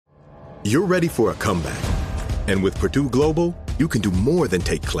You're ready for a comeback. And with Purdue Global, you can do more than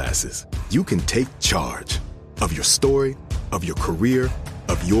take classes. You can take charge of your story, of your career,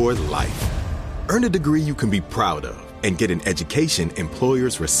 of your life. Earn a degree you can be proud of and get an education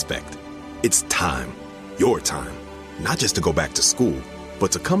employers respect. It's time, your time, not just to go back to school,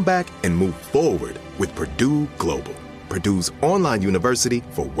 but to come back and move forward with Purdue Global, Purdue's online university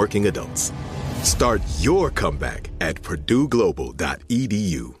for working adults. Start your comeback at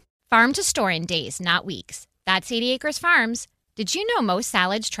purdueglobal.edu. Farm to store in days, not weeks. That's 80 Acres Farms. Did you know most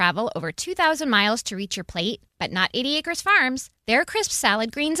salads travel over 2,000 miles to reach your plate? But not 80 Acres Farms. Their crisp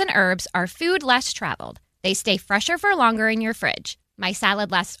salad greens and herbs are food less traveled. They stay fresher for longer in your fridge. My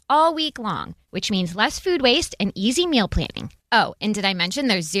salad lasts all week long, which means less food waste and easy meal planning. Oh, and did I mention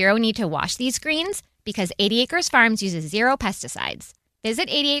there's zero need to wash these greens? Because 80 Acres Farms uses zero pesticides. Visit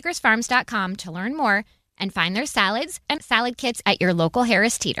 80acresfarms.com to learn more and find their salads and salad kits at your local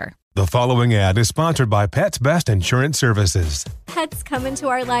Harris Teeter. The following ad is sponsored by Pets Best Insurance Services. Pets come into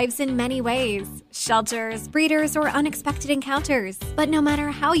our lives in many ways. Shelters, breeders, or unexpected encounters. But no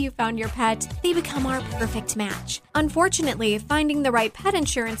matter how you found your pet, they become our perfect match. Unfortunately, finding the right pet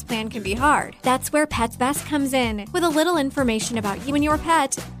insurance plan can be hard. That's where Pets Best comes in. With a little information about you and your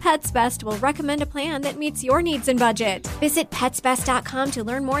pet, Pets Best will recommend a plan that meets your needs and budget. Visit PetsBest.com to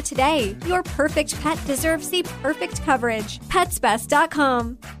learn more today. Your perfect pet deserves the perfect coverage.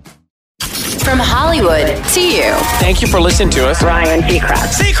 PetsBest.com. From Hollywood to you. Thank you for listening to us. Ryan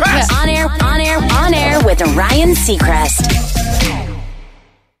Seacrest. On air with Ryan Seacrest.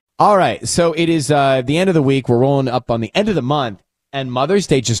 All right, so it is the end of the week. We're rolling up on the end of the month, and Mother's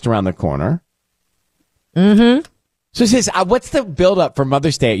Day just around the corner. Mm-hmm. So, sis, what's the build-up for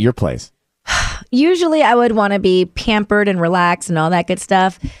Mother's Day at your place? Usually I would want to be pampered and relaxed and all that good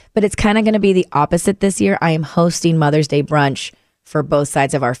stuff, but it's kind of going to be the opposite this year. I am hosting Mother's Day brunch for both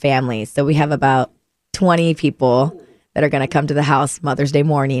sides of our family. So we have about 20 people that are going to come to the house Mother's Day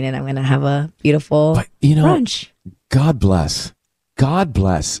morning, and I'm going to have a beautiful brunch. God bless. God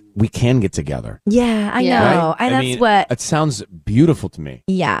bless. We can get together. Yeah, I know. Right? And It sounds beautiful to me.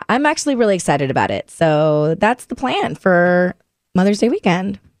 Yeah, I'm actually really excited about it. So that's the plan for Mother's Day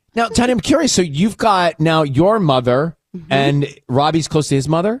weekend. Now, Tanya, I'm curious. So you've got now your mother, and Robbie's close to his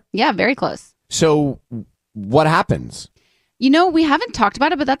mother? Yeah, very close. So what happens? You know, we haven't talked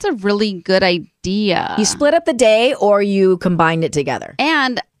about it, but that's a really good idea. You split up the day or you combined it together.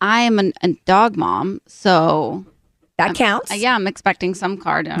 And I am a dog mom, so... That counts. I'm expecting some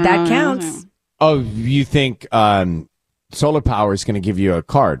card. That counts. Oh, you think solar power is going to give you a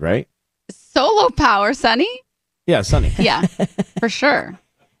card, right? Solo power, Sonny? Yeah, Sonny. Yeah, for sure.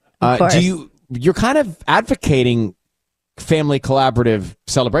 You're kind of advocating family collaborative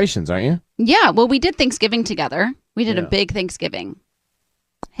celebrations, aren't you? Yeah, well, we did Thanksgiving together. We did a big Thanksgiving.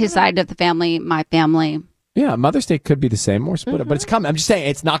 His side of the family, my family. Yeah, Mother's Day could be the same or split up, but it's coming. I'm just saying,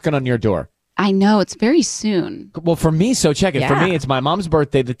 it's knocking on your door. I know, it's very soon. Well, for me, so check it. For me, it's my mom's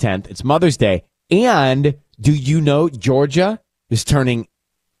birthday, the 10th. It's Mother's Day. And do you know Georgia is turning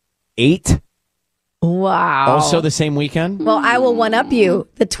 8? Wow. Also the same weekend? Well, I will one-up you.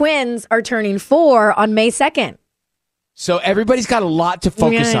 The twins are turning 4 on May 2nd. So everybody's got a lot to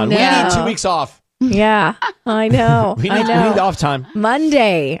focus on. We need 2 weeks off. Yeah, I know. We need off time.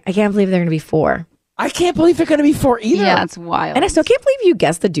 Monday. I can't believe they're going to be 4. I can't believe they're going to be 4 either. Yeah, it's wild. And I still can't believe you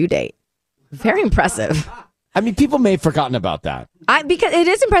guessed the due date. Very impressive. I mean, people may have forgotten about that. Because it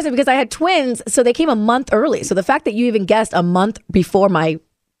is impressive because I had twins, so they came a month early. So the fact that you even guessed a month before my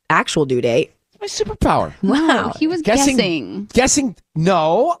actual due date. My superpower. Wow. He was guessing.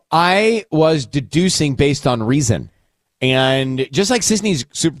 No, I was deducing based on reason. And just like Sisney's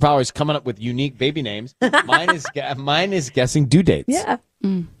superpower is coming up with unique baby names, mine is guessing due dates. Yeah.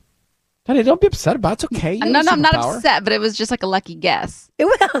 Honey, don't be upset about it. It's okay. No, I'm not upset, but it was just like a lucky guess.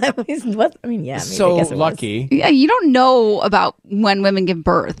 So lucky. Yeah, you don't know about when women give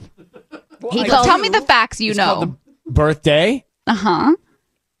birth. Tell me the facts you know. The birthday? Uh-huh.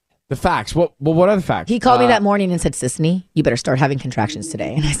 The facts. What are the facts? He called me that morning and said, Sisney, you better start having contractions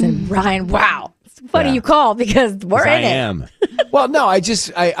today. And I said, Ryan, wow. It's funny you call because we're in it. I am. Well, no, I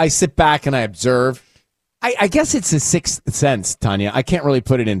sit back and I observe. I guess it's a sixth sense, Tanya. I can't really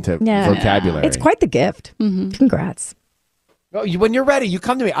put it into vocabulary. It's quite the gift. Mm-hmm. Congrats. Well, when you're ready, you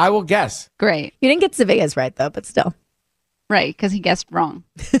come to me. I will guess. Great. You didn't get Sevilla's right, though, but still. Right, because he guessed wrong.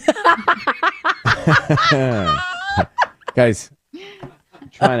 Guys, I'm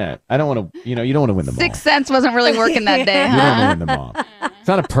trying to. I don't want to. You don't want to win them all. Sixth sense wasn't really working that day, You huh? don't want to win them all. It's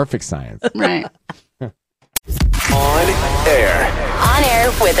not a perfect science. Right. On air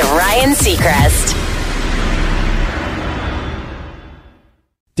with Ryan Seacrest.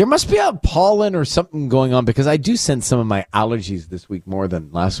 There must be a pollen or something going on because I do sense some of my allergies this week more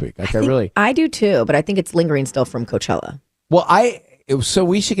than last week. Like I do too, but I think it's lingering still from Coachella. Well, so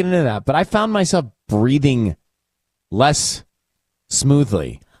we should get into that, but I found myself breathing less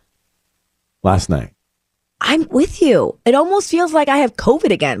smoothly last night. I'm with you. It almost feels like I have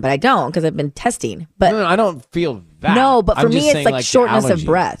COVID again, but I don't because I've been testing. But No, I don't feel that. no, but for I'm just me, it's saying, like the shortness of allergies.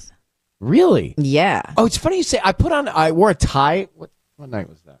 breath. Really? Yeah. Oh, it's funny you say. I wore a tie. What night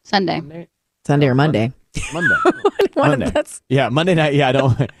was that? Sunday. Sunday or Monday. Monday. One of Monday. that's Yeah, Monday night. Yeah,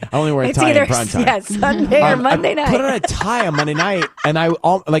 I only wear a it's tie either in prime time. Sunday or Monday I night. put on a tie on Monday night, and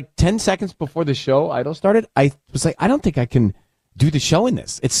like 10 seconds before the show Idol started, I was like, I don't think I can do the show in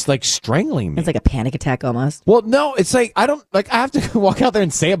this. It's like strangling me. It's like a panic attack almost. Well, no, it's like I have to walk out there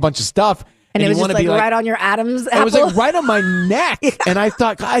and say a bunch of stuff, And it you was just wanna like be right on your Adam's apple. It was like right on my neck, and I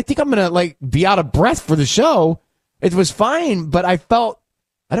thought, I think I'm gonna like be out of breath for the show. It was fine, but I felt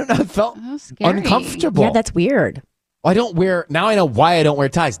scary. uncomfortable. Yeah, that's weird. I know why I don't wear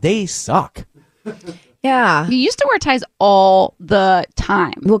ties. They suck. Yeah. You used to wear ties all the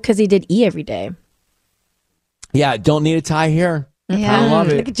time. Well, because he did E every day. Yeah, don't need a tie here. Yeah. I love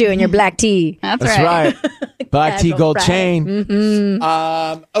Look it. at you in your black tee. That's right. Black tea, Casual gold Friday. chain.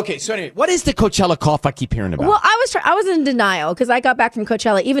 Mm-hmm. Okay, so anyway, what is the Coachella cough I keep hearing about? Well, I was in denial because I got back from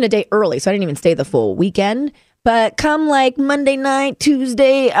Coachella even a day early, so I didn't even stay the full weekend. But come like Monday night,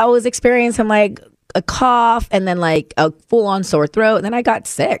 Tuesday, I was experiencing like a cough and then like a full on sore throat, and then I got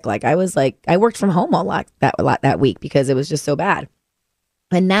sick. Like I worked from home a lot that week because it was just so bad.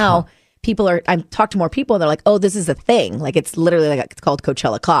 And now I've talked to more people. And they're like, oh, this is a thing. Like it's literally like it's called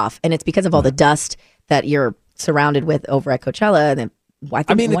Coachella cough, and it's because of all the dust that you're surrounded with over at Coachella. And then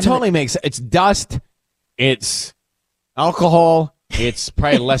I mean, it totally makes it's dust, it's alcohol, it's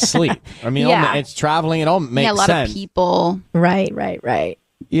probably less sleep. I mean, Yeah. it's traveling. It all makes a lot sense. of people. Right.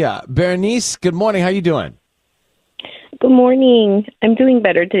 Yeah, Berenice, good morning. How you doing? Good morning. I'm doing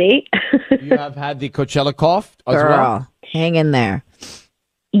better today. You have had the Coachella cough as Girl, well. hang in there.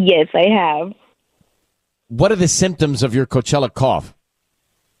 Yes, I have. What are the symptoms of your Coachella cough?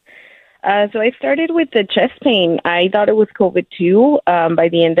 So I started with the chest pain. I thought it was COVID too. By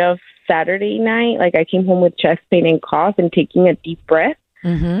the end of Saturday night, like I came home with chest pain and cough, and taking a deep breath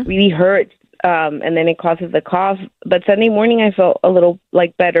really hurts. And then it causes the cough. But Sunday morning, I felt a little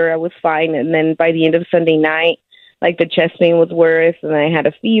like better. I was fine. And then by the end of Sunday night, like the chest pain was worse, and I had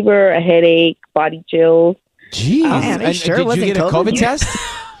a fever, a headache, body chills. Jeez. man, And sure did you wasn't get a COVID? COVID test?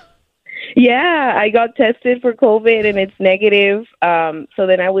 Yeah, I got tested for COVID and it's negative. So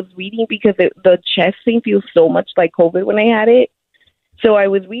then I was reading because the chest pain feels so much like COVID when I had it. So I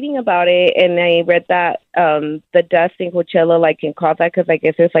was reading about it, and I read that the dust in Coachella like can cause that because I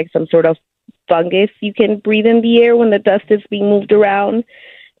guess there's like some sort of fungus you can breathe in the air when the dust is being moved around,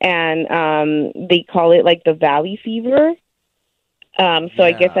 and they call it like the valley fever. So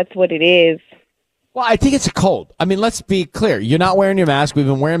I guess that's what it is. Well, I think it's a cold. I mean, let's be clear. You're not wearing your mask. We've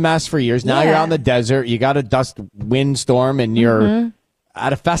been wearing masks for years. Now you're out in the desert. You got a dust windstorm, and you're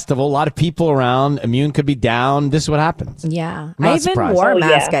at a festival. A lot of people around. Immune could be down. This is what happens. Yeah. I'm not I even surprised. wore a Oh,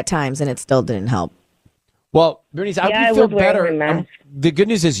 mask yeah. at times, and it still didn't help. Well, Bernice, I Yeah, hope I you feel was wearing better. a mask. The good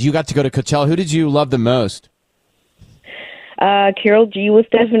news is you got to go to Coachella. Who did you love the most? Carol G was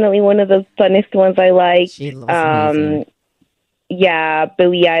definitely one of the funnest ones I liked. She looks amazing. Yeah,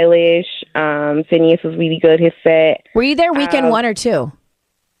 Billie Eilish. Phineas was really good. His set. Were you there weekend 1 or 2?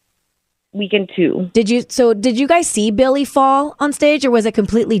 Weekend 2. Did you guys see Billie fall on stage, or was it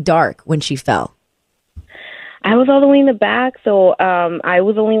completely dark when she fell? I was all the way in the back, so I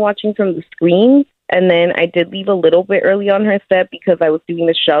was only watching from the screen. And then I did leave a little bit early on her set because I was doing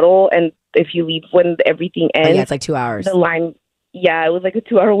the shuttle. And if you leave when everything Oh, ends, yeah, it's like 2 hours. the line, it was like a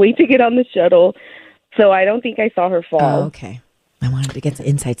 2-hour wait to get on the shuttle. So I don't think I saw her fall. Oh, okay. I wanted to get the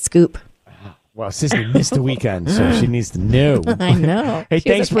inside scoop. Well, Sissy missed the weekend, so she needs to know. I know. Hey, She's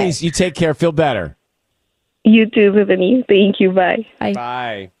thanks, okay. Bernice. You take care. Feel better. You too, Tiffany. Thank you. Bye.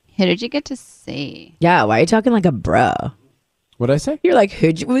 Bye. Who did you get to see? Yeah, why are you talking like a bro? What did I say? You're like,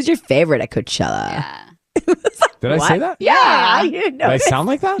 what was your favorite at Coachella? Yeah. Did I say that? Yeah. Did I sound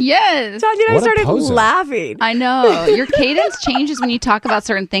like that? Yes. Tanya and I What a started poser. laughing. I know. Your cadence changes when you talk about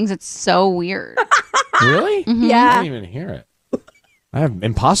certain things. It's so weird. Really? I Yeah. didn't even hear it. I have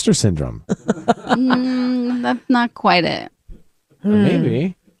imposter syndrome. That's not quite it.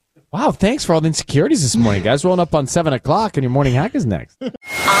 Maybe. Wow, thanks for all the insecurities this morning, guys. Rolling up on 7 o'clock, and your morning hack is next. On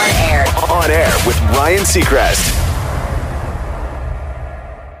air. On air with Ryan Seacrest.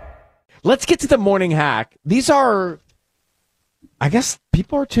 Let's get to the morning hack. These are, I guess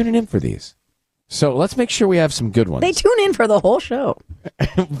people are tuning in for these. So let's make sure we have some good ones. They tune in for the whole show.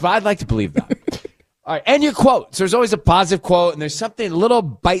 I'd like to believe that. All right, and your quotes. There's always a positive quote, and there's something, a little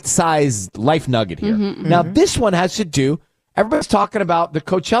bite-sized life nugget here. Now, this one has to do, everybody's talking about the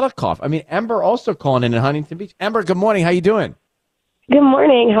Coachella cough. I mean, Ember also calling in Huntington Beach. Ember, good morning. How you doing? Good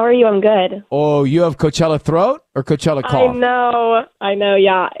morning. How are you? I'm good. Oh, you have Coachella throat or Coachella cough? I know,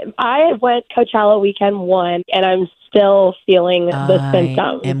 yeah. I went Coachella weekend 1, and I'm still feeling the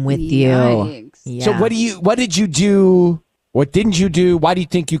symptoms. I'm with you. Yikes. Yeah. So what did you do? What didn't you do? Why do you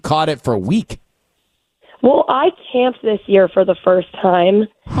think you caught it for a week? Well, I camped this year for the first time,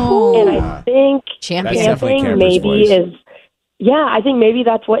 and I think camping maybe is... Yeah, I think maybe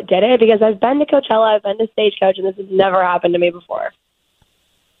that's what did it, because I've been to Coachella, I've been to Stagecoach, and this has never happened to me before.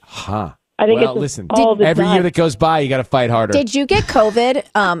 Huh. I think well, it's listen, all the every time. year that goes by, you got to fight harder. Did you get COVID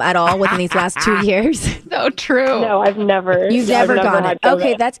at all within these last 2 years? So true. No, I've never. You've never gotten had it. COVID.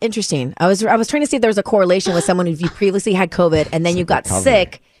 Okay, that's interesting. I was trying to see if there was a correlation with someone who previously had COVID and then you got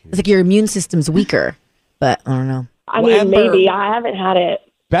sick. It's like your immune system's weaker, but I don't know. I mean, Ember, maybe. I haven't had it.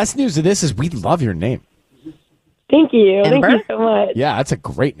 Best news of this is we love your name. Thank you. Ember? Thank you so much. Yeah, that's a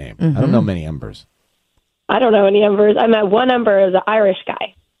great name. I don't know many Embers. I don't know any Embers. I met one Ember as an Irish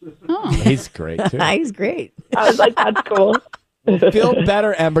guy. He's great, too. He's great. I was like, that's cool. Feel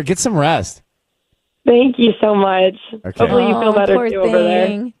better, Ember. Get some rest. Thank you so much. Okay. Hopefully you feel better poor too over there.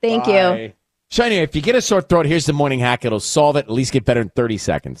 thing. Thank you. So anyway, if you get a sore throat, here's the morning hack. It'll solve it. At least get better in 30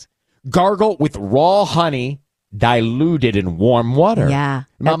 seconds. Gargle with raw honey diluted in warm water. Yeah,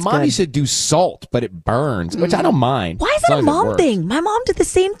 My that's mom good. used to do salt, but it burns, which I don't mind. Why is as that a long as it mom works. thing? My mom did the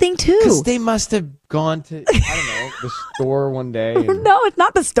same thing too. Because they must have gone to, I don't know, the store one day. And, No, it's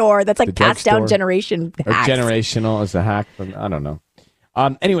not the store. That's The like passed down drugstore. generation or hacks. generational as a hack. From, I don't know.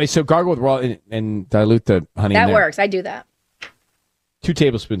 Anyway, so gargle with raw and dilute the honey. in That there. works. I do that. 2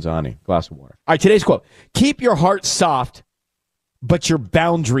 tablespoons of honey, glass of water. All right, today's quote. Keep your heart soft, but your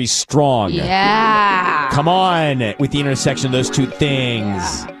boundaries strong. Yeah. Come on with the intersection of those two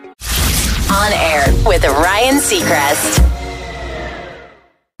things. On air with Ryan Seacrest.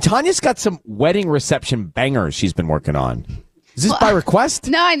 Tanya's got some wedding reception bangers she's been working on. Is this by request?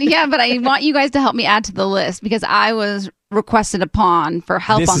 No, yeah, but I want you guys to help me add to the list because I was requested upon for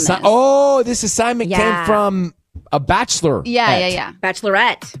help on this. Oh, this assignment Yeah. came from a bachelor. Yeah.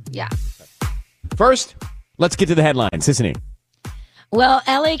 Bachelorette. Yeah. First, let's get to the headline. Sissany. Well,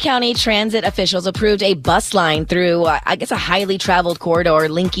 LA County transit officials approved a bus line through, I guess, a highly traveled corridor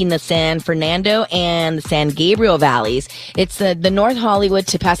linking the San Fernando and the San Gabriel valleys. It's the North Hollywood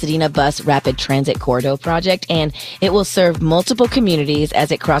to Pasadena Bus Rapid Transit Corridor project, and it will serve multiple communities as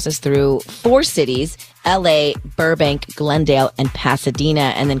it crosses through 4 cities, LA, Burbank, Glendale, and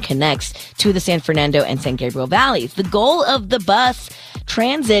Pasadena, and then connects to the San Fernando and San Gabriel valleys. The goal of the bus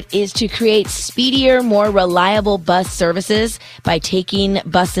transit is to create speedier, more reliable bus services by taking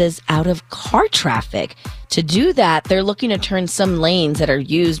buses out of car traffic. To do that, they're looking to turn some lanes that are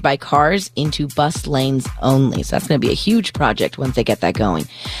used by cars into bus lanes only. So that's going to be a huge project once they get that going.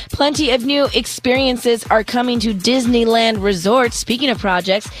 Plenty of new experiences are coming to Disneyland Resort. Speaking of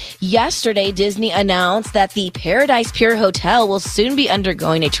projects, yesterday Disney announced that the Paradise Pier Hotel will soon be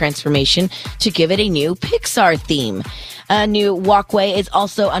undergoing a transformation to give it a new Pixar theme. A new walkway is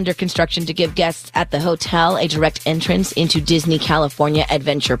also under construction to give guests at the hotel a direct entrance into Disney California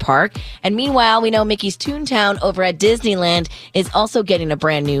Adventure Park. And meanwhile, we know Mickey's Toontown over at Disneyland is also getting a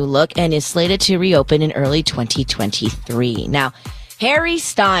brand new look and is slated to reopen in early 2023. Now, Harry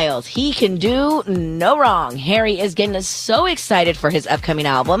Styles, he can do no wrong. Harry is getting so excited for his upcoming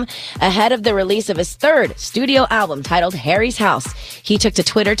album ahead of the release of his 3rd studio album titled Harry's House. He took to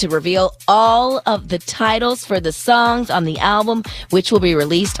Twitter to reveal all of the titles for the songs on the album, which will be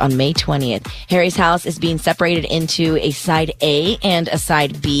released on May 20th. Harry's House is being separated into a side A and a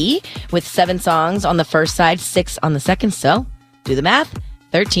side B with 7 songs on the first side, 6 on the second. So do the math,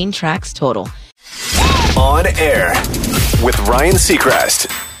 13 tracks total. On air with Ryan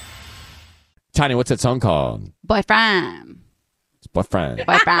Seacrest. Tanya, what's that song called? Boyfriend. It's Boyfriend.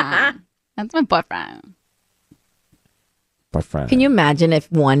 Boyfriend. That's my boyfriend. Boyfriend. Can you imagine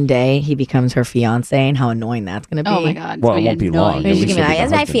if one day he becomes her fiance and how annoying that's going to be? Oh my God. Well, it won't be long. At She's least going to be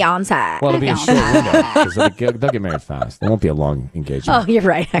it'll like, be it's the my husband. fiance. Well, it'll be a short window because they'll get married fast. It won't be a long engagement. Oh, you're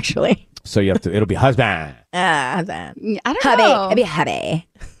right, actually. So you have to. It'll be husband. Husband. I don't Hubby. know. It'd be hubby.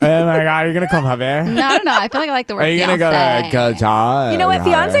 Oh my God, you're gonna come, hubby? No, I don't know. I feel like I like the word Are you gonna fiancé. go to Qatar? You know what?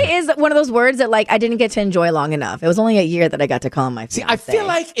 Fiance is one of those words that like I didn't get to enjoy long enough. It was only a year that I got to call him my fiance. See, I feel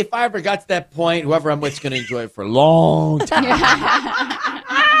like if I ever got to that point, whoever I'm with's gonna enjoy it for a long time.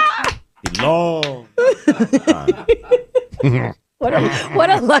 A long time. What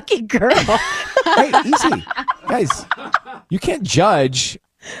a lucky girl. Hey, easy. Guys, you can't judge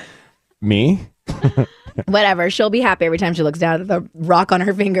me. Whatever. She'll be happy every time she looks down at the rock on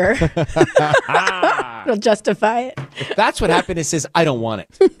her finger. It'll justify it. If that's what happiness is, I don't want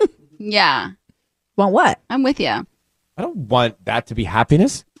it. Yeah. Want what? I'm with you. I don't want that to be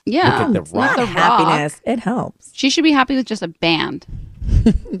happiness. Yeah. Look at the it's rock. not the Happiness. It helps. She should be happy with just a band.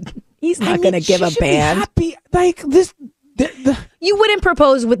 He's not going to give she a should be band. happy. Like this. You wouldn't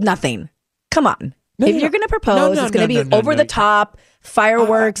propose with nothing. Come on. If you're going to propose, it's going to be over the top,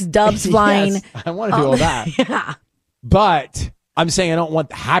 fireworks, doves flying. Yes, I want to do all that. Yeah. But I'm saying I don't want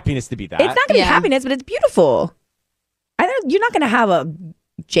the happiness to be that. It's not going to be happiness, but it's beautiful. You're not going to have a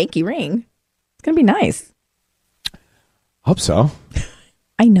janky ring. It's going to be nice. Hope so.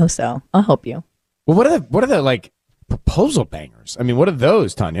 I know so. I'll help you. Well, what are the like proposal bangers? I mean, what are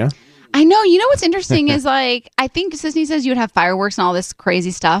those, Tanya? I know. You know what's interesting is like, I think Sisney says you would have fireworks and all this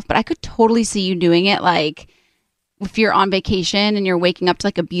crazy stuff, but I could totally see you doing it like if you're on vacation and you're waking up to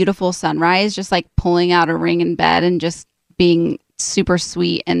like a beautiful sunrise, just like pulling out a ring in bed and just being super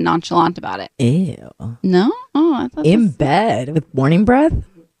sweet and nonchalant about it. Ew. No? Oh, I thought in bed with morning breath?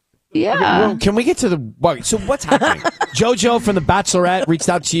 Yeah. Well, can we get to so what's happening? JoJo from The Bachelorette reached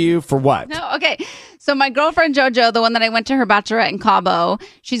out to you for what? No, okay. So my girlfriend JoJo, the one that I went to her bachelorette in Cabo,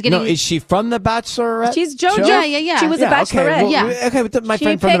 she's getting. No, is she from The Bachelorette? She's JoJo. Yeah. She was a bachelorette. Okay, but my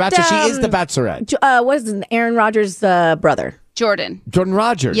friend from The Bachelor, she is The Bachelorette. What is it? Aaron Rodgers' brother? Jordan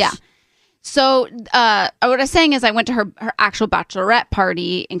Rodgers. Yeah. So what I was saying is I went to her actual bachelorette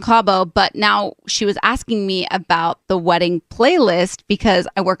party in Cabo, but now she was asking me about the wedding playlist because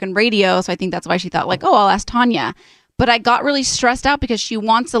I work in radio. So I think that's why she thought like, oh, I'll ask Tanya. But I got really stressed out because she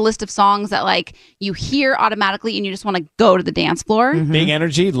wants a list of songs that like you hear automatically and you just want to go to the dance floor. Mm-hmm. Big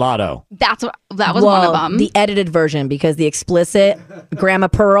Energy, Lotto. That was one of them. The edited version because the explicit Grandma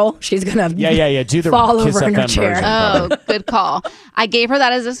Pearl, she's gonna do the fall Kiss over in her FM chair. version. Oh, good call. I gave her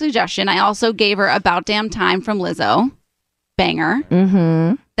that as a suggestion. I also gave her About Damn Time from Lizzo. Banger.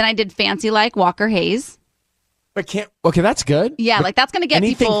 Mm-hmm. Then I did Fancy Like Walker Hayes. Okay, that's good. Yeah, But like that's going to get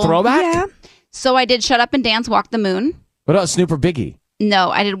anything people. throwback? Yeah. So I did Shut Up and Dance, Walk the Moon. What about Snoop or Biggie? No,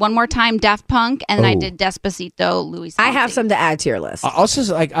 I did One More Time, Daft Punk, and then I Oh. did Despacito, Louis. I have some to add to your list.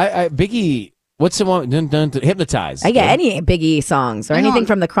 Also, like I Biggie. What's the one? Hypnotize. I get any Biggie songs or Hang anything on.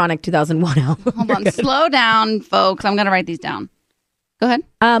 from the Chronic 2001 album. Hold on, slow down, folks. I'm going to write these down. Go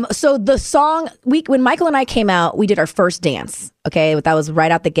ahead. So the song when Michael and I came out, we did our first dance. Okay, that was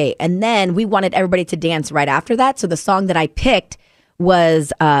right out the gate, and then we wanted everybody to dance right after that. So the song that I picked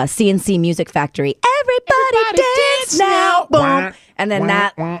was CNC Music Factory. Everybody dance now, boom! And then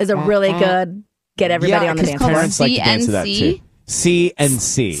that is a really good get everybody on the dance floor. Parents like to dance to that too.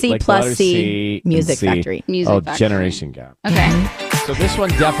 CNC. C like plus letter C, and Music C. Factory. Music Oh, Factory. generation gap. Okay. So this one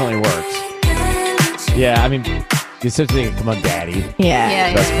definitely works. Yeah, I mean, you're such a thing. Come on, Daddy.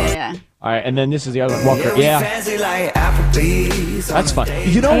 Yeah. That's fun. Yeah. All right, and then this is the other one. Walker. Yeah. That's fun.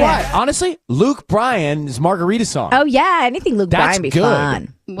 You know what? Honestly, Luke Bryan's Margarita song. Oh yeah, anything Luke That's Bryan be good.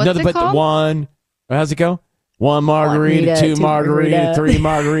 fun. What's it but called? the one. How's it go? One margarita, two margarita, three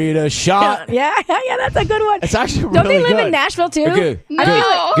margarita, shot. Yeah, that's a good one. It's actually Don't really they live good. in Nashville too? Good. No.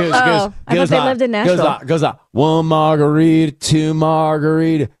 Goes, Oh, I thought they lived in Nashville. Goes out. One margarita, two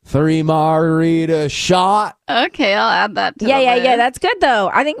margarita, three margarita, shot. Okay, I'll add that to the Yeah. list. That's good though.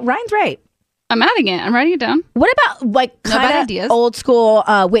 I think Ryan's right. I'm adding it. I'm writing it down. What about like No bad kind ideas. of old school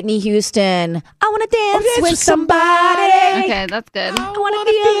Whitney Houston? I want to dance with somebody. Okay, that's good. I want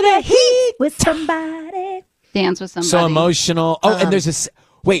to feel the heat with somebody. Dance with somebody. So emotional. Oh, and there's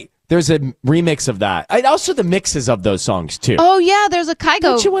there's a remix of that. And also the mixes of those songs too. Oh yeah, there's a Kygo.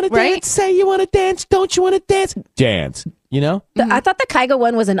 Don't you want to right? dance? Say you want to dance. Don't you want to dance? Dance. You know? I thought the Kygo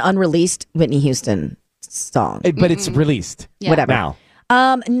one was an unreleased Whitney Houston song. But it's released. Yeah. Whatever.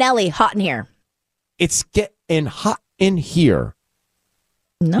 Now. Nelly, Hot in Here. It's getting hot in here.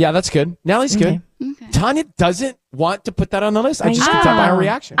 No. Yeah, that's good. Nellie's good. Okay. Tanya doesn't want to put that on the list. I just I can tell by her know.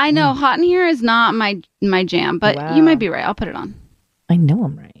 reaction. I know Hot in Here is not my jam, but Wow. you might be right. I'll put it on. I know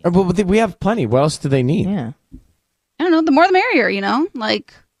I'm right. But we have plenty. What else do they need? Yeah. I don't know. The more the merrier, you know?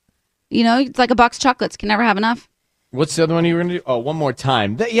 Like, it's like a box of chocolates. Can never have enough. What's the other one you were going to do? Oh, One More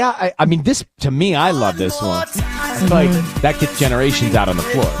Time. I mean, this, to me, I love this one. I feel like that gets generations out on the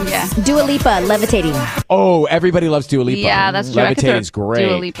floor. Yeah. Dua Lipa, Levitating. Oh, everybody loves Dua Lipa. Yeah, that's true. I could throw Levitating's great.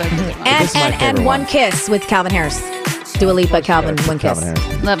 Dua Lipa. And, This is my favorite One one. Kiss with Calvin Harris. Dua Lipa, Calvin, One Kiss. Calvin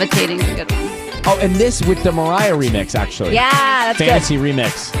Harris. Levitating's a good one. Oh, and this with the Mariah remix, actually. Yeah, that's Fantasy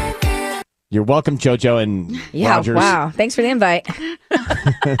remix. You're welcome, JoJo and good. Yeah, Rogers. wow. Thanks for the invite. On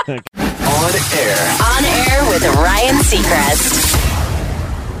air. On air with Ryan Seacrest.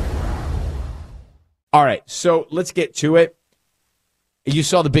 All right, so let's get to it. You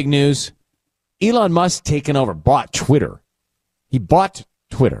saw the big news. Elon Musk bought Twitter. He bought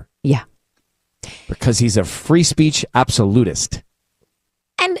Twitter. Yeah. Because he's a free speech absolutist.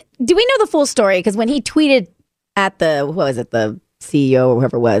 And do we know the full story? Because when he tweeted at the CEO or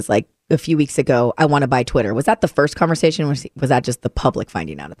whoever it was, like a few weeks ago, I want to buy Twitter. Was that the first conversation? Was that just the public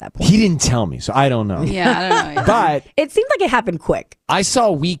finding out at that point? He didn't tell me, so I don't know. Yeah, I don't know. But it seemed like it happened quick. I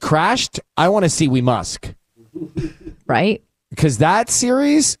saw We Crashed. I want to see We Musk. Right? Because that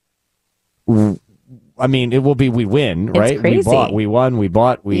series, I mean, it will be We Win, right? It's crazy. We bought, we won, we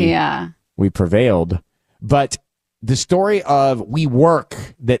bought, we prevailed. But the story of We Work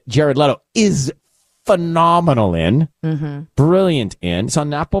that Jared Leto is phenomenal in, brilliant in. It's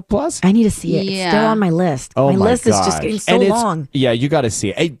on Apple Plus. I need to see it. It's still on my list. Oh, my list is just getting so long. Yeah, you got to see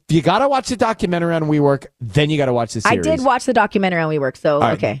it. Hey, you got to watch the documentary on WeWork, then you got to watch the series. I did watch the documentary on WeWork, so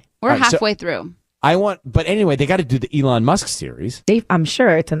right. okay. We're halfway through. But anyway, they got to do the Elon Musk series. I'm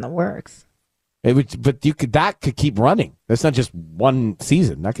sure it's in the works. That could keep running. That's not just one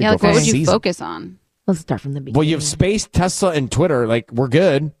season. That could go for what a would you season. focus on? Let's start from the beginning. Well, you have space, Tesla, and Twitter. Like, we're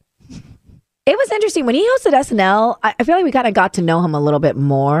good. It was interesting when he hosted SNL. I feel like we kind of got to know him a little bit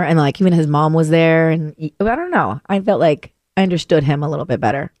more, and like even his mom was there, and I don't know. I felt like I understood him a little bit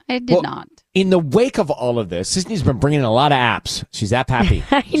better. I did not. In the wake of all of this, Disney's been bringing in a lot of apps. She's app happy.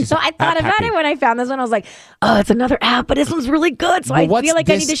 I thought about it when I found this one. I was like, oh, it's another app, but this one's really good, so I feel like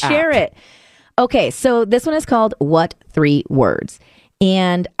I need to share it. Okay, so this one is called What 3 Words.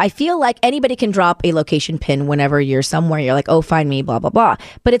 And I feel like anybody can drop a location pin whenever you're somewhere. You're like, oh, find me, blah, blah, blah.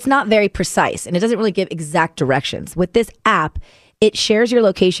 But it's not very precise, and it doesn't really give exact directions. With this app, it shares your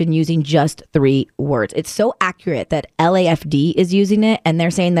location using just 3 words. It's so accurate that LAFD is using it, and they're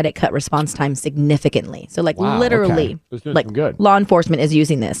saying that it cut response time significantly. So like literally, like law enforcement is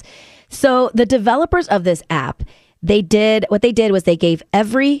using this. So the developers of this app, they did gave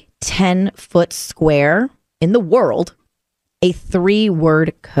every 10-foot square in the world a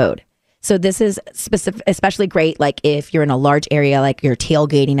 3-word code. So this is especially great, like if you're in a large area, like you're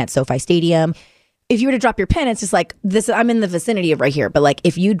tailgating at SoFi Stadium. If you were to drop your pin, it's just like this. I'm in the vicinity of right here, but like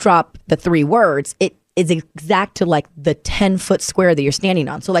if you drop the 3 words, it is exact to like the 10-foot square that you're standing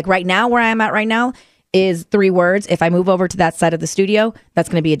on. So like right now, where I'm at right now is 3 words. If I move over to that side of the studio, that's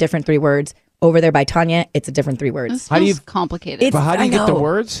going to be a different 3 words. Over there by Tanya, it's a different 3 words. How do you complicated? But how do you get the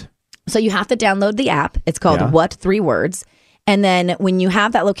words? So you have to download the app. It's called What 3 Words. And then when you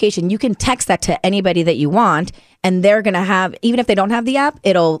have that location, you can text that to anybody that you want, and they're going to have, even if they don't have the app,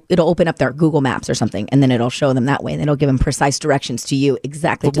 it'll open up their Google Maps or something, and then it'll show them that way, and it'll give them precise directions to you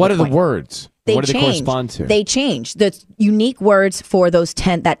exactly. But what are the words? What do they correspond to? They change the unique words for those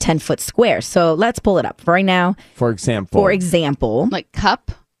 10-foot square. So let's pull it up for right now. For example, like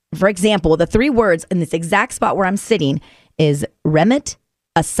cup. For example, the 3 words in this exact spot where I'm sitting is remit,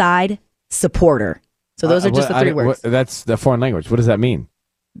 aside, supporter. So those are just the 3 words. That's the foreign language. What does that mean?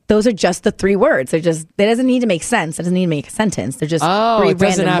 Those are just the 3 words. They doesn't need to make sense. It doesn't need to make a sentence. They're just 3 random words. It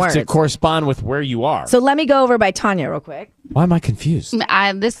doesn't have to correspond with where you are. So let me go over by Tanya real quick. Why am I confused?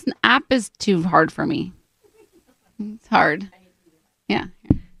 This app is too hard for me. It's hard. Yeah.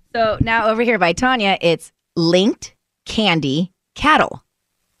 So now over here by Tanya, it's linked, candy, cattle.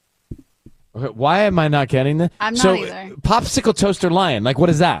 Okay, why am I not getting that? I'm not either. Popsicle, toaster, lion. Like, what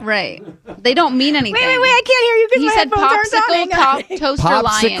is that? Right. They don't mean anything. Wait, I can't hear you because he my said headphones aren't on. toaster, lion.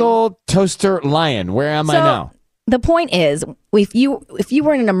 Popsicle, toaster, lion. Where am I now? The point is, if you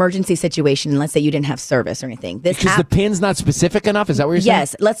were in an emergency situation, let's say you didn't have service or anything, because the pin's not specific enough. Is that what you're saying?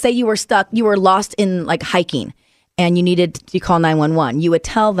 Yes. Let's say you were stuck, you were lost in like hiking, and you needed to call 911. You would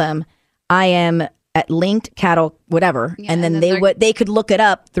tell them, "I am at linked cattle, whatever," and then they could look it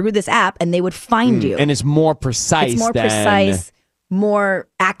up through this app, and they would find you. And it's more precise. It's more precise, more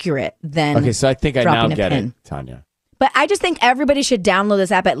accurate than. Okay, so I think I now get it, Tanya. But I just think everybody should download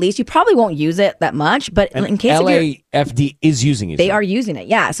this app at least. You probably won't use it that much, but in case LAFD is using it. They are using it,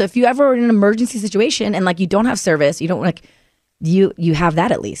 yeah. So if you ever are in an emergency situation and like you don't have service, you don't like you have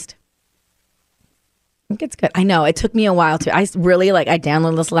that at least. I think it's good. I know it took me a while to. I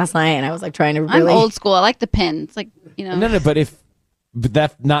downloaded this last night and I was like trying to. I'm old school. I like the pin. It's like No, but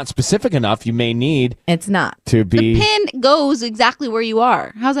that's not specific enough. You may need. It's not to be. The pin goes exactly where you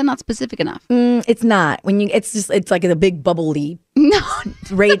are. How's that not specific enough? It's not. It's like a big bubbly. No,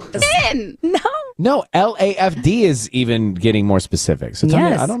 pin. No. LAFD is even getting more specific. So tell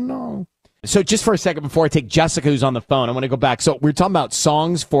me, I don't know. So just for a second before I take Jessica, who's on the phone, I want to go back. So we're talking about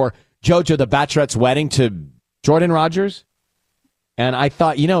songs for JoJo the Bachelorette's wedding to Jordan Rogers, and I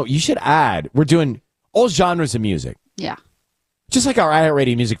thought you should add. We're doing all genres of music. Yeah. Just like our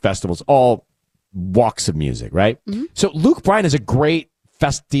iHeartRadio music festivals, all walks of music, right? So Luke Bryan is a great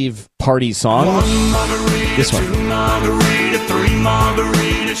festive party song. This one. 2 margarita, 3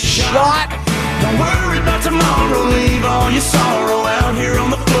 margarita shot. Don't worry about tomorrow. Leave all your sorrow out here on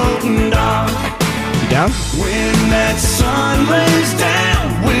the floating dock. You down? When that sun lays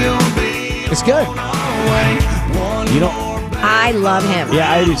down, we'll be It's good. on our way. You don't. I love him.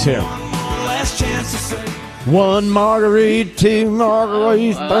 Yeah, I do too. Last chance to say. 1 margarita, 2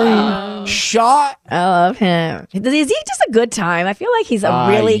 margarita, 3 shot. I love him. Is he just a good time? I feel like he's a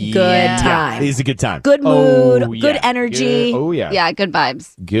really good time. He's a good time. Good mood, Oh, good yeah. energy. Good- oh, yeah. Yeah, good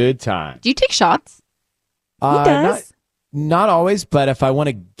vibes. Good time. Do you take shots? He does. Not always, but if I want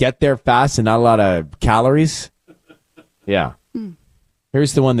to get there fast and not a lot of calories, yeah.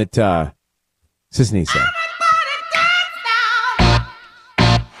 Here's the one that Sisney said.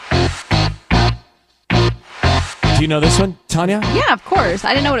 Do you know this one, Tanya? Yeah, of course. I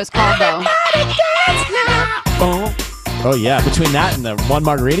didn't know what it was called, though. Oh, yeah. Between that and the 1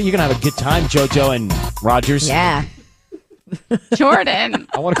 margarita, you're going to have a good time, JoJo and Rogers. Yeah. Jordan.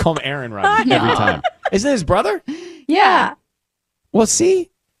 I want to call him Aaron Rodgers every time. Isn't it his brother? Yeah. Well, see?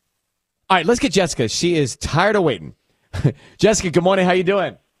 All right, let's get Jessica. She is tired of waiting. Jessica, good morning. How you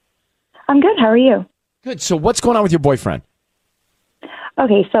doing? I'm good. How are you? Good. So what's going on with your boyfriend?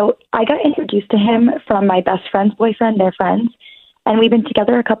 Okay, so I got introduced to him from my best friend's boyfriend. They're friends. And we've been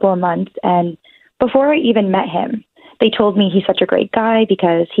together a couple of months. And before I even met him, they told me he's such a great guy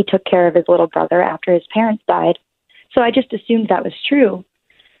because he took care of his little brother after his parents died. So I just assumed that was true.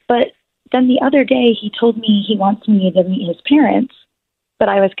 But then the other day, he told me he wants me to meet his parents. But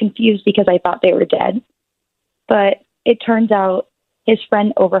I was confused because I thought they were dead. But it turns out his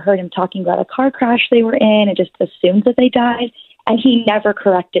friend overheard him talking about a car crash they were in and just assumed that they died. And he never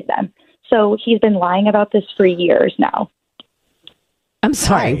corrected them. So he's been lying about this for years now. I'm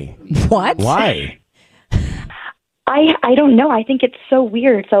sorry. What? Why? I don't know. I think it's so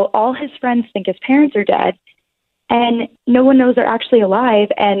weird. So all his friends think his parents are dead, and no one knows they're actually alive.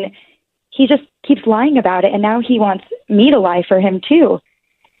 And he just keeps lying about it. And now he wants me to lie for him too.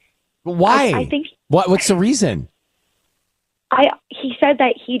 Why? I think What's the reason? he said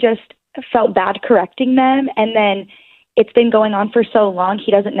that he just felt bad correcting them, and then it's been going on for so long,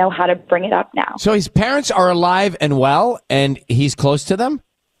 he doesn't know how to bring it up now. So his parents are alive and well, and he's close to them?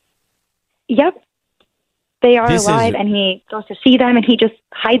 Yep. They are This is- alive, and he goes to see them, and he just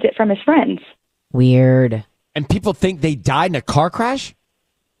hides it from his friends. Weird. And people think they died in a car crash?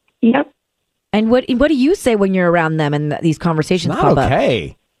 Yep. And what do you say when you're around them and these conversations Not pop up?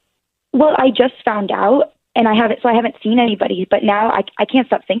 okay. Well, I just found out, and I haven't seen anybody, but now I can't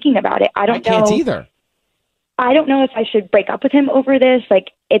stop thinking about it. I don't know. I can't either. I don't know if I should break up with him over this.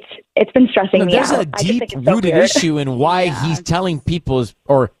 Like, it's been stressing No, me there's out. a I just think it's so deep-rooted weird. issue in why he's telling people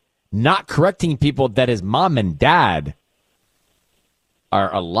or not correcting people that his mom and dad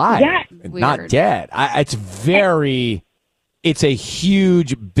are alive, Yeah. and not Weird. dead. It's a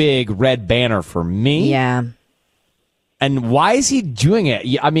huge, big red banner for me. Yeah. And why is he doing it?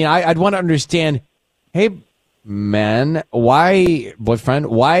 I mean, I'd want to understand, hey, man, boyfriend,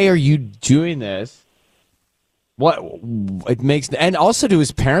 why are you doing this? What it makes, and also, do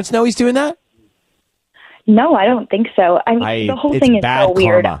his parents know he's doing that? No, I don't think so. I mean, the whole it's thing is bad so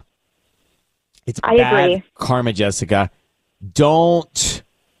weird. Karma. It's I bad agree. karma, Jessica. Don't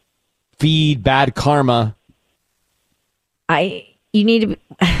feed bad karma. You need to.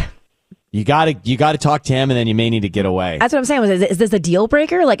 You got to talk to him, and then you may need to get away That's what I'm saying. Is this a deal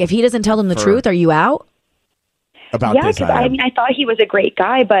breaker? Like, if he doesn't tell them the For- truth, are you out? about Yeah, this. because I mean, I thought he was a great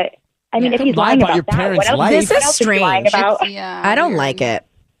guy, but I mean, if Don't he's lie lying about your about that, parents' what else, life. This what is else he lying strange. about? I don't like it.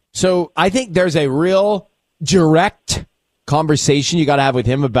 So I think there's a real direct conversation you got to have with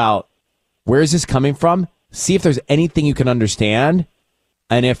him about where is this coming from? See if there's anything you can understand.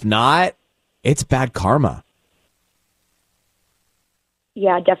 And if not, it's bad karma.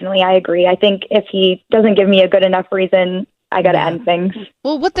 Yeah, definitely. I agree. I think if he doesn't give me a good enough reason, I got to end things.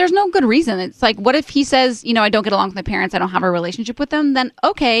 Well, there's no good reason. It's like, what if he says, I don't get along with my parents, I don't have a relationship with them? Then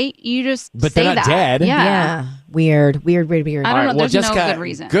okay, you just But say they're not that. dead. Yeah. Weird. I don't know. All right, well, There's Jessica, no good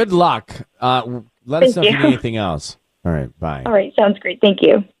reason. good luck. Let us Thank know if you you. need anything else. All right, bye. All right, sounds great. Thank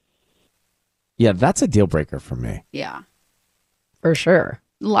you. Yeah, that's a deal breaker for me. Yeah. For sure.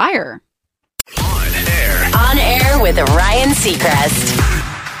 Liar. On air with Ryan Seacrest.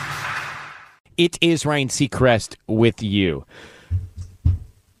 It is Ryan Seacrest with you.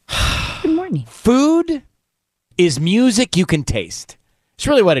 Good morning. Food is music you can taste. It's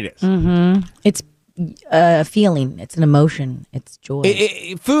really what it is. Mm-hmm. It's a feeling. It's an emotion. It's joy.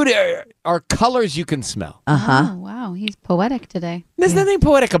 Food are colors you can smell. Uh-huh. Oh, wow. He's poetic today. There's nothing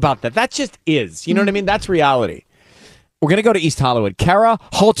poetic about that. That just is. You know what I mean? That's reality. We're going to go to East Hollywood. Kara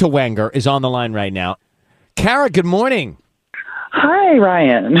Holterwanger is on the line right now. Kara, good morning. Hi,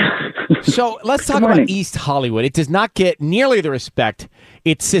 Ryan. So let's talk about East Hollywood. It does not get nearly the respect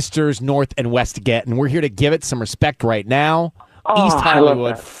its sisters North and West get, and we're here to give it some respect right now. East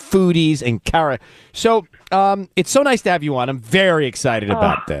Hollywood, foodies, and Kara. So it's so nice to have you on. I'm very excited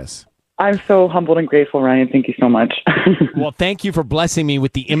about this. I'm so humbled and grateful, Ryan. Thank you so much. Well, thank you for blessing me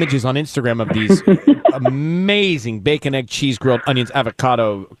with the images on Instagram of these amazing bacon, egg, cheese, grilled onions,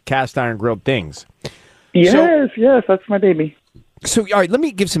 avocado, cast iron grilled things. Yes, that's my baby. So, all right, let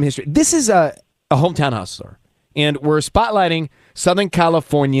me give some history. This is a hometown hustler, and we're spotlighting Southern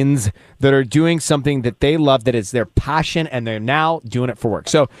Californians that are doing something that they love, that is their passion, and they're now doing it for work.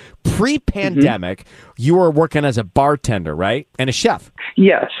 So, pre-pandemic, you were working as a bartender, right? And a chef.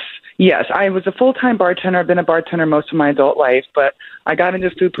 Yes. I was a full-time bartender. I've been a bartender most of my adult life, but I got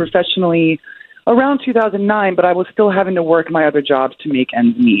into food professionally around 2009, but I was still having to work my other jobs to make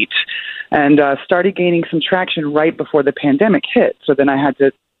ends meet, and started gaining some traction right before the pandemic hit. So then I had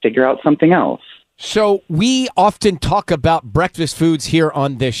to figure out something else. So we often talk about breakfast foods here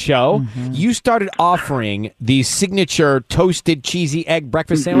on this show. Mm-hmm. You started offering these signature toasted cheesy egg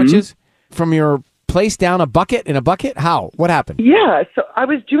breakfast sandwiches from your place down in a bucket? How? What happened? Yeah, so I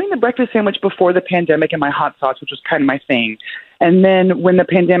was doing the breakfast sandwich before the pandemic and my hot sauce, which was kind of my thing. And then when the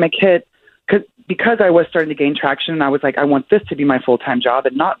pandemic hit, because I was starting to gain traction and I was like, I want this to be my full-time job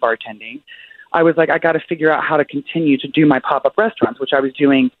and not bartending, I was like, I got to figure out how to continue to do my pop-up restaurants, which I was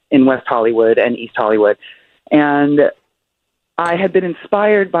doing in West Hollywood and East Hollywood. And I had been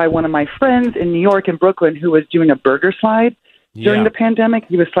inspired by one of my friends in New York and Brooklyn who was doing a burger slide during the pandemic.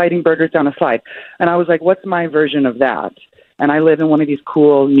 He was sliding burgers down a slide. And I was like, what's my version of that? And I live in one of these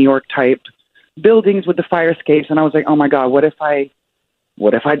cool New York-type buildings with the fire escapes. And I was like, oh, my God, what if I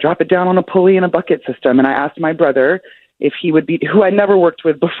drop it down on a pulley in a bucket system? And I asked my brother if he would be, who I never worked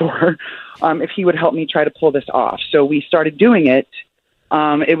with before, if he would help me try to pull this off. So we started doing it.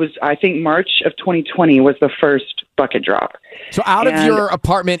 It was, I think, March of 2020 was the first bucket drop. So out of your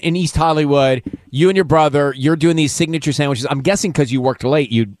apartment in East Hollywood, you and your brother, you're doing these signature sandwiches. I'm guessing because you worked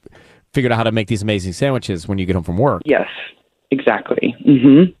late, you figured out how to make these amazing sandwiches when you get home from work. Yes, exactly.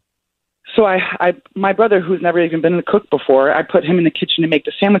 Mm-hmm. So my brother, who's never even been a cook before, I put him in the kitchen to make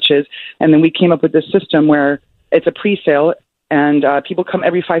the sandwiches, and then we came up with this system where it's a pre-sale, and people come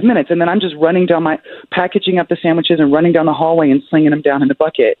every 5 minutes, and then I'm just packaging up the sandwiches and running down the hallway and slinging them down in the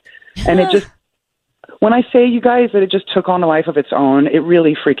bucket. And it just, when I say, you guys, that it just took on a life of its own, it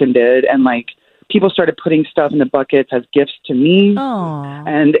really freaking did. And people started putting stuff in the buckets as gifts to me. Aww.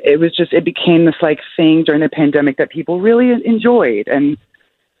 And it became this thing during the pandemic that people really enjoyed. And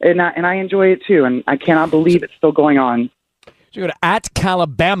I enjoy it too, and I cannot believe it's still going on. So you go to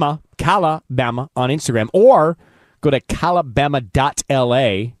 @Calabama on Instagram, or go to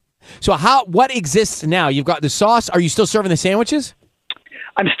calabama.la. So what exists now? You've got the sauce. Are you still serving the sandwiches?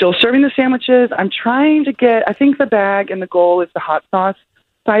 I'm still serving the sandwiches. I'm trying to I think the bag and the goal is the hot sauce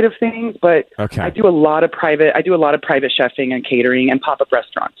side of things, but I do a lot of private chefing and catering and pop-up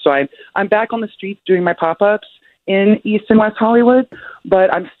restaurants. So I'm back on the streets doing my pop-ups in East and West Hollywood,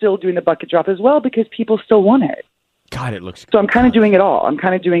 but I'm still doing the bucket drop as well because people still want it. God, it looks. So I'm kind of doing it all. I'm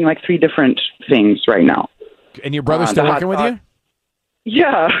kind of doing 3 different things right now. And your brother's still working with you?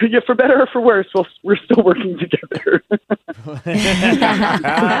 Yeah, for better or for worse, we're still working together.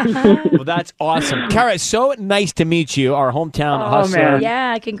 Well, that's awesome. Kara, it's so nice to meet you, our hometown hustler. Man.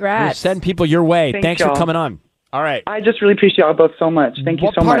 Yeah, congrats. We'll send people your way. Thanks for coming on. All right. I just really appreciate y'all both so much. Thank you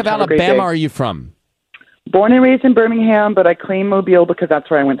so much. What part of Alabama are you from? Born and raised in Birmingham, but I claim Mobile because that's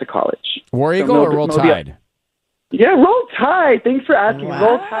where I went to college. War Eagle or Roll Tide? Yeah, Roll Tide. Thanks for asking. Wow.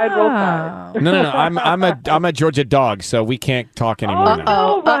 Roll Tide, Roll Tide. No. I'm a Georgia dog, so we can't talk anymore.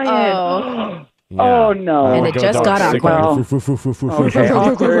 No, Ryan. Yeah. Oh no! And it just got awkward. Okay,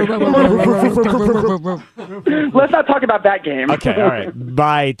 awkward. Let's not talk about that game. Okay, all right.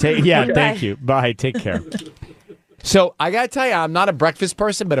 Bye. Thank you. Bye. Take care. So I gotta tell you, I'm not a breakfast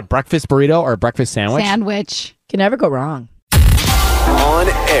person, but a breakfast burrito or a breakfast sandwich. Can never go wrong. On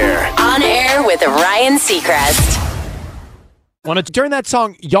air with Ryan Seacrest. During that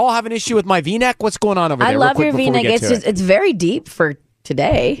song, y'all have an issue with my V-neck? What's going on over there? I love your V-neck. It's very deep for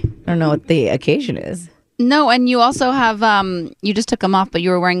today. I don't know what the occasion is. No, and you also have you just took them off, but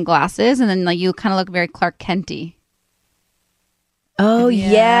you were wearing glasses, and then you kind of look very Clark Kent-y. Oh,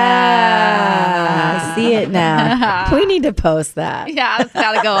 yeah. I see it now. We need to post that. Yeah, it's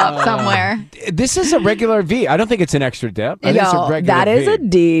got to go up somewhere. This is a regular V. I don't think it's an extra dip. I think it's a regular that is V. a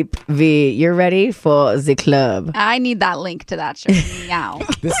deep V. You're ready for the club. I need that link to that shirt. Meow.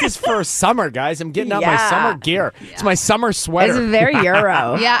 This is for summer, guys. I'm getting out my summer gear. Yeah. It's my summer sweater. It's very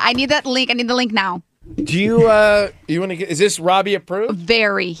Euro. Yeah, I need that link. I need the link now. Do you want to get? Is this Robbie approved?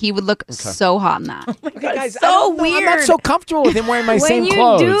 Very. He would look so hot in that. Oh my God, Guys, so weird. I'm not so comfortable with him wearing my same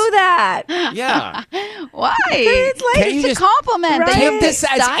clothes. When you do that. Yeah. Why? It's like Can you to just compliment. Right. take this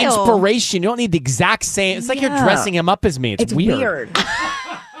as style. inspiration? You don't need the exact same. It's like you're dressing him up as me. It's weird.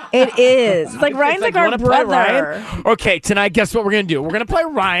 It is. It's like Ryan's like "You our wanna play brother. Ryan?" Okay, tonight, guess what we're going to do? We're going to play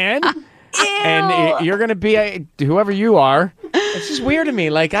Ryan. And you're going to be whoever you are. It's just weird to me.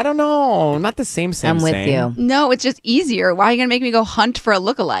 Like, I don't know. Not the same. I'm with you. No, it's just easier. Why are you going to make me go hunt for a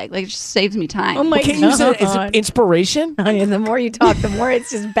lookalike? Like, it just saves me time. Oh my Can you God. use it as inspiration? Honey, the more you talk, the more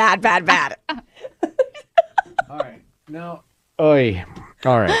it's just bad, bad, bad. All right. No. Oi.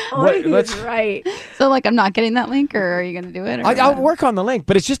 All right. Let's right. So, like, I'm not getting that link, or are you going to do it? Or I'll work on the link,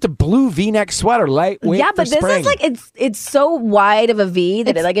 but it's just a blue V-neck sweater, lightweight. Yeah, but for this spring. is like it's so wide of a V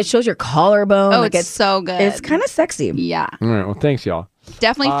that it shows your collarbone. Oh, Like, it's so good. It's kind of sexy. Yeah. All right. Well, thanks, y'all.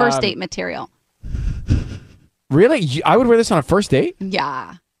 Definitely first date material. Really? I would wear this on a first date?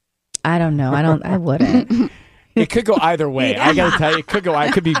 Yeah. I don't know. I wouldn't. It could go either way. I got to tell you, it could go.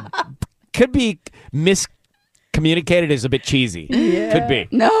 I could be miscommunicated as a bit cheesy. Yeah. Could be.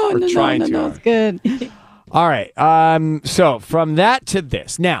 No, It's good. All right. So from that to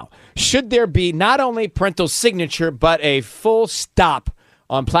this. Now, should there be not only parental signature, but a full stop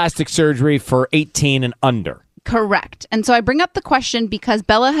on plastic surgery for 18 and under? Correct. And so I bring up the question because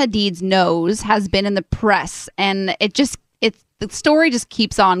Bella Hadid's nose has been in the press, and the story just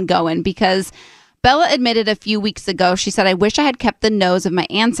keeps on going because Bella admitted a few weeks ago, she said, "I wish I had kept the nose of my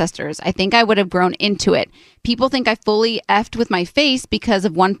ancestors. I think I would have grown into it. People think I fully effed with my face because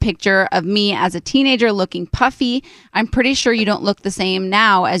of one picture of me as a teenager looking puffy. I'm pretty sure you don't look the same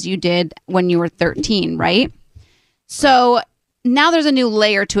now as you did when you were 13, right?" So now there's a new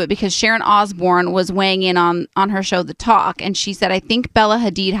layer to it because Sharon Osbourne was weighing in on her show, The Talk, and she said, "I think Bella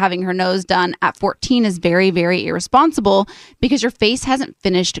Hadid having her nose done at 14 is very, very irresponsible because your face hasn't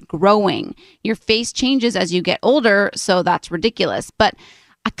finished growing. Your face changes as you get older, so that's ridiculous." But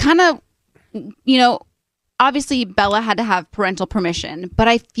I kind of, obviously Bella had to have parental permission, but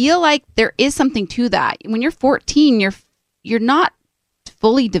I feel like there is something to that. When you're 14, you're not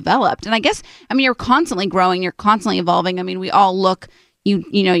fully developed, and I guess you're constantly growing, you're constantly evolving. We all look,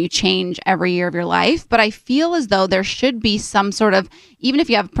 you change every year of your life, but I feel as though there should be some sort of, even if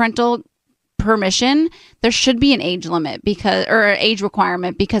you have parental permission, there should be an age limit or an age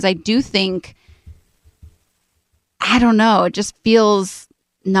requirement, because I do think, I don't know, it just feels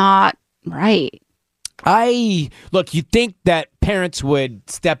not right. You'd think that parents would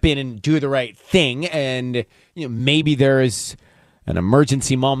step in and do the right thing, and maybe there is an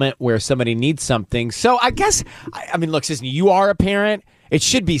emergency moment where somebody needs something. So I guess, look, listen, you are a parent. It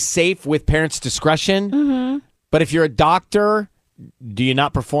should be safe with parents' discretion. Mm-hmm. But if you're a doctor, do you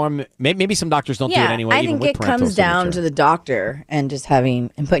not perform? Maybe some doctors don't do it anyway. I think it comes down to the doctor and just putting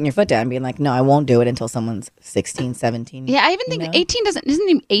your foot down and being like, no, I won't do it until someone's 16, 17. Yeah, I even think 18 isn't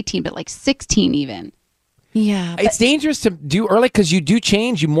even 18, but like 16 even. Yeah. It's dangerous to do early because you do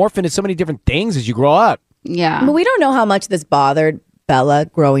change. You morph into so many different things as you grow up. Yeah. But we don't know how much this bothered Bella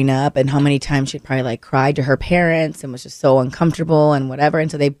growing up and how many times she probably cried to her parents and was just so uncomfortable and whatever. And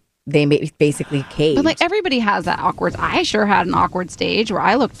so they basically caved. But everybody has that awkward. I sure had an awkward stage where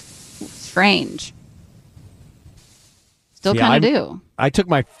I looked strange. Still kind of do. I took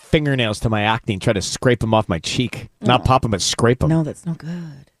my fingernails to my acne and tried to scrape them off my cheek. Not pop them, but scrape them. No, that's no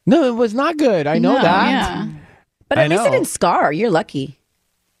good. No, it was not good. I know that. Yeah. But at least it didn't scar. You're lucky.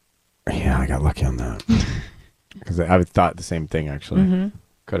 Yeah, I got lucky on that. Because I thought the same thing, actually. Mm-hmm.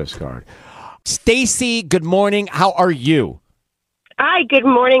 Could have scarred. Stacy, good morning. How are you? Hi, good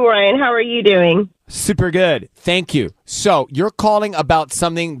morning, Ryan. How are you doing? Super good. Thank you. So you're calling about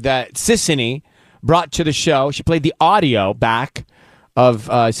something that Sissany brought to the show. She played the audio back of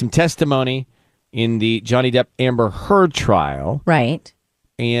some testimony in the Johnny Depp Amber Heard trial. Right.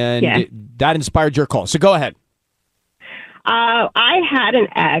 And that inspired your call. So go ahead. I had an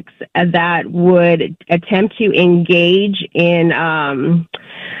ex that would attempt to engage in an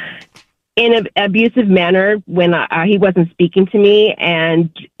abusive manner when he wasn't speaking to me. And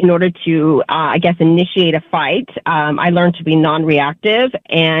in order to, initiate a fight, I learned to be non-reactive.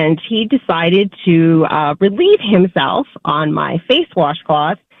 And he decided to relieve himself on my face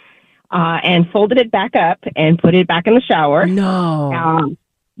washcloth and folded it back up and put it back in the shower. No.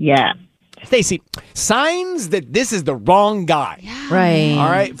 Yeah. Stacey, signs that this is the wrong guy. Right. All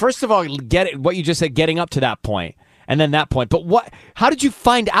right. First of all, get it, what you just said, getting up to that point, and then that point. But how did you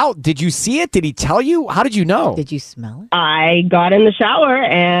find out? Did you see it? Did he tell you? How did you know? Did you smell it? I got in the shower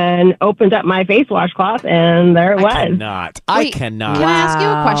and opened up my face washcloth, and there it was. I cannot. Can I ask you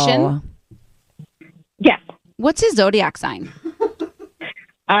a question? Yes. What's his zodiac sign?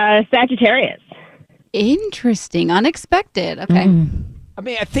 Sagittarius. Interesting. Unexpected. Okay. I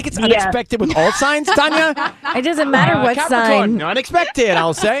mean, I think it's unexpected with all signs, Tanya. It doesn't matter what Capricorn, sign. Unexpected,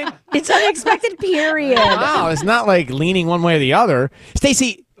 I'll say. It's unexpected, period. Wow, it's not like leaning one way or the other.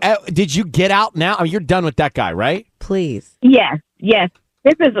 Stacey, did you get out now? I mean, you're done with that guy, right? Please. Yes.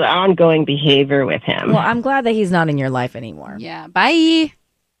 This is an ongoing behavior with him. Well, I'm glad that he's not in your life anymore. Yeah. Bye.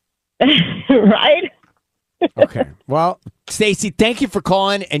 Right? Okay. Well, Stacey, thank you for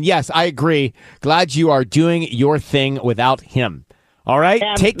calling. And yes, I agree. Glad you are doing your thing without him. All right?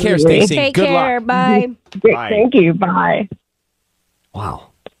 Absolutely. Take care, Stacey. Take Good care. luck. Bye. Bye. Thank you. Bye. Wow.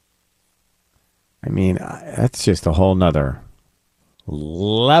 I mean, that's just a whole nother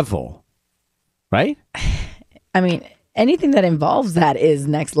level, right? I mean, anything that involves that is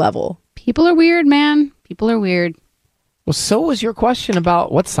next level. People are weird, man. People are weird. Well, so was your question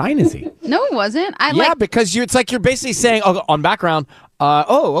about what sign is he? No, it wasn't. Because it's like you're basically saying, on background,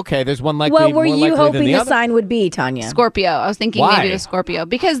 okay, there's one likely. What were more you likely hoping than the the other. sign would be, Tanya? Scorpio. I was thinking Why? maybe it was Scorpio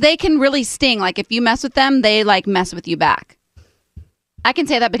because they can really sting. Like if you mess with them, they like mess with you back. I can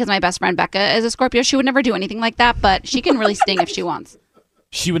say that because my best friend Becca is a Scorpio. She would never do anything like that, but she can really sting if she wants.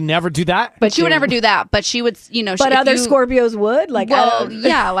 She would never do that? But she would never do that. But she would, But other Scorpios would?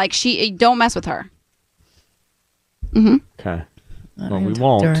 Yeah, like don't mess with her. Okay. Well, we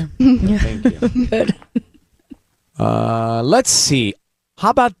won't. Thank you. Good. Let's see. How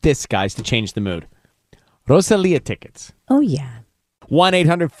about this, guys, to change the mood? Rosalia tickets. Oh, yeah.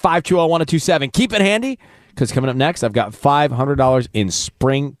 1-800-520-1027. Keep it handy, because coming up next, I've got $500 in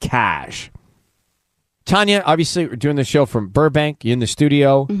spring cash. Tanya, obviously, we're doing the show from Burbank. You're in the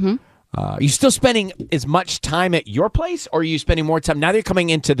studio. Are you still spending as much time at your place, or are you spending more time? Now that you're coming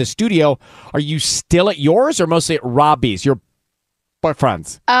into the studio, are you still at yours or mostly at Robbie's, your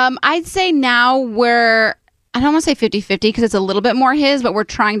boyfriend's? I'd say now I don't want to say 50-50 because it's a little bit more his, but we're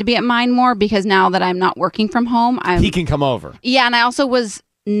trying to be at mine more because now that I'm not working from home, he can come over. Yeah, and I also was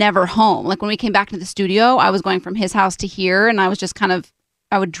never home. Like when we came back to the studio, I was going from his house to here, and I was just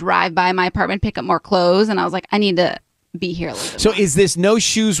I would drive by my apartment, pick up more clothes, and I was like, I need to be here a little bit. So is this no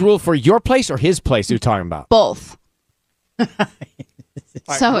shoes rule for your place or his place you're talking about? Both.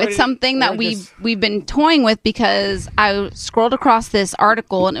 So right, it's something that we've been toying with because I scrolled across this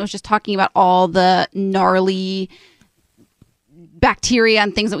article and it was just talking about all the gnarly bacteria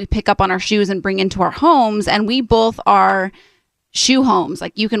and things that we pick up on our shoes and bring into our homes. And we both are shoe homes.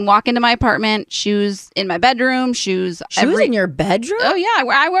 Like you can walk into my apartment, shoes in my bedroom, shoes in your bedroom? Oh yeah,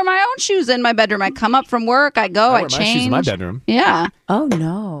 I wear my own shoes in my bedroom. I come up from work, I go, I wear change. my shoes in my bedroom. Yeah. Oh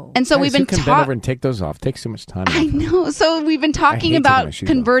no. And so Guys, we've been you can bend over and take those off. Takes too much time. I know. So we've been talking hate taking my about shoes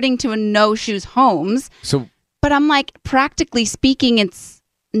converting to a no shoes homes. So, but I'm like, practically speaking, it's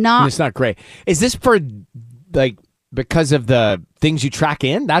not. It's not great. Is this for like because of the things you track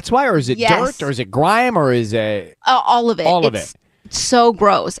in? That's why, or is it Yes. dirt, or is it grime, or is it All of it. all of It's it? so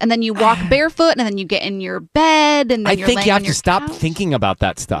gross. And then you walk barefoot, and then you get in your bed, and then I you're think laying you have on to your stop couch. thinking about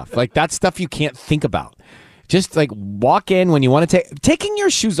that stuff. Like that stuff you can't think about. Just like walk in when you want to taking your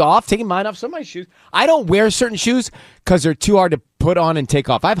shoes off, taking mine off. Some of my shoes, I don't wear certain shoes because they're too hard to put on and take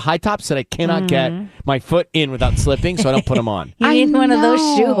off. I have high tops that I cannot get my foot in without slipping, so I don't put them on. You need one of those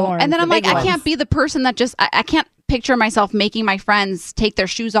know. shoehorns. And then the I'm like, big I can't ones. be the person that just I can't picture myself making my friends take their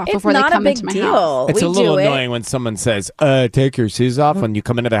shoes off It's before they not a come big into my deal. house. It's We a little do it. annoying when someone says, take your shoes off when you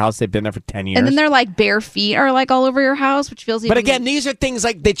come into their house. They've been there for 10 years. And then their like bare feet are like all over your house, which feels even. But again, these are things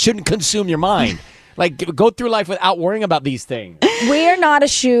like that shouldn't consume your mind. Like go through life without worrying about these things. We are not a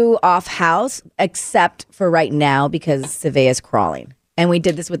shoe off house, except for right now because Savea's crawling. And we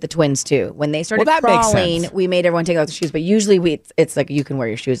did this with the twins too. When they started Well, that makes crawling, sense. we made everyone take off their shoes. But usually it's like you can wear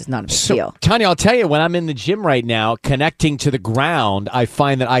your shoes. It's not a big deal. Tanya, I'll tell you, when I'm in the gym right now, connecting to the ground, I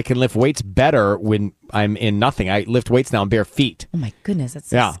find that I can lift weights better when I'm in nothing. I lift weights now on bare feet. Oh my goodness, that's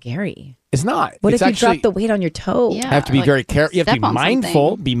so scary. It's not. What It's if you actually, drop the weight on your toe? Yeah. I have to be like, very careful. You have to be step on mindful.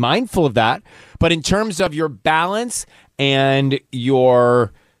 something. Be mindful of that. But in terms of your balance and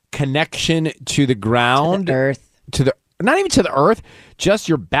your connection to the ground, To the earth. not even to the earth, just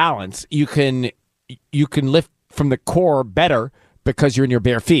your balance, you can lift from the core better because you're in your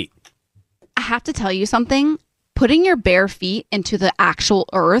bare feet. I have to tell you something. putting your bare feet into the actual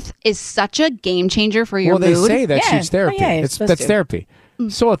earth is such a game changer for your Well, mood. they say that's huge therapy. That's therapy.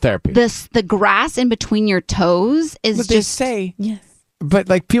 Soil therapy. The grass in between your toes is But just they say, but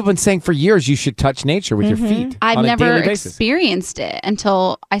like people have been saying for years, you should touch nature with your feet. I've on a never daily basis. experienced it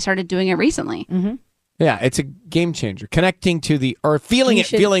until I started doing it recently. Yeah, it's a game changer. Connecting to the earth, feeling You it,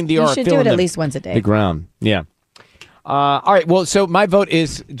 should- feeling the you earth. should do feeling it at the- least once a day. The ground. Yeah. All right. Well, so my vote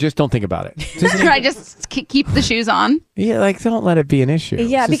is just don't think about it. Just, I just keep the shoes on. yeah, like don't let it be an issue.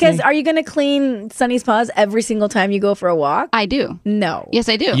 Yeah, Just because think- are you going to clean Sunny's paws every single time you go for a walk? I do. No. Yes,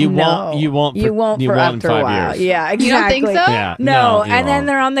 I do. you No. won't. You won't. You won't for in after a 5 while. years. Yeah, exactly. You don't think so? Yeah. No, you and then won't.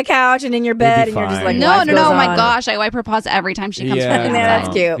 they're on the couch and in your bed, and you're just like, No, life no, goes no. My on. gosh, I wipe her paws every time she comes Yeah, from the Yeah, outside.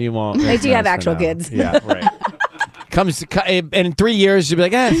 that's cute. You won't. They do have Nice actual for now. kids. Yeah, right. And in 3 years, you'll be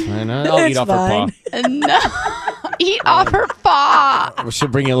like, I'll eat It's off her paw. fine. No, eat off her paw. She'll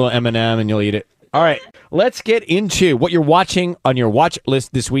bring you a little M&M and you'll eat it. All right, let's get into what you're watching on your watch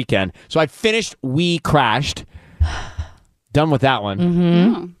list this weekend. So I finished We Crashed. Done with that one.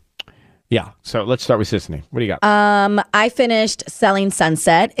 Mm-hmm. Yeah, so let's start with Sisney. What do you got? I finished Selling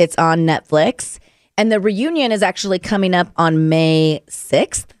Sunset. It's on Netflix. And the reunion is actually coming up on May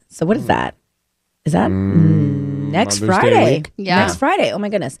 6th. So what is that? Is that next Mother's Day Friday? week. Yeah. Next Friday. Oh my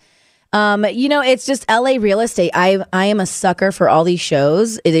goodness. It's just LA real estate. I am a sucker for all these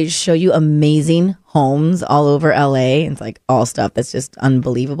shows. They just show you amazing homes all over LA. It's like all stuff that's just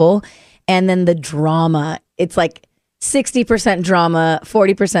unbelievable. And then the drama, it's like 60% drama,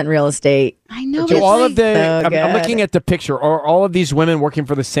 40% real estate. I know. So it's all like- of the, so I'm good. looking at the picture. Are all of these women working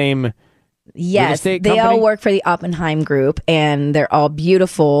for the same real Yes, estate they company? all work for the Oppenheim Group, and they're all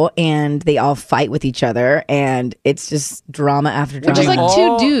beautiful, and they all fight with each other, and it's just drama after drama. Which is like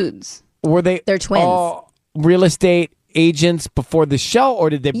all- two dudes. Were they They're twins. all real estate agents before the show, or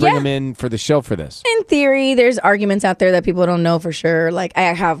did they bring Yeah. them in for the show for this? In theory, there's arguments out there that people don't know for sure. Like I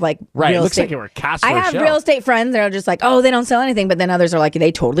have like Right, it real looks estate, like it were cast for I a have show. real estate friends that are just like, oh, they don't sell anything, but then others are like,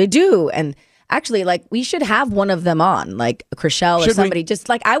 they totally do. And actually, like we should have one of them on, like Chriselle or Should we? somebody. Just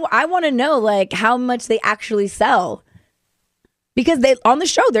like I want to know like how much they actually sell. Because they on the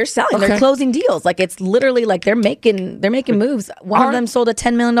show they're selling, Okay. they're closing deals. Like it's literally like they're making moves. One of Are- them sold a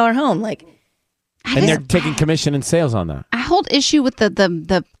 $10 million home. Like And they're taking commission and sales on that. I hold issue with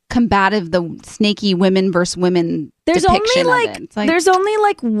the combative, the snaky women versus women. there's only depiction of like, it. It's like there's only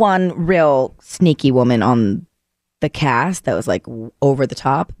like one real sneaky woman on the cast that was like over the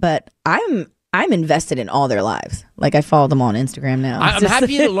top. But I'm invested in all their lives. Like I follow them on Instagram now. I'm It's just-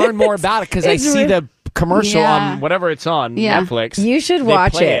 happy to learn more about it because I it's see re- the commercial Yeah. on whatever it's on Yeah. Netflix. You should They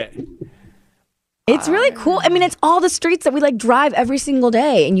watch play it. It's really cool. I mean, it's all the streets that we like drive every single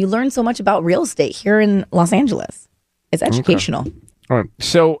day, and you learn so much about real estate here in Los Angeles. It's educational. All right,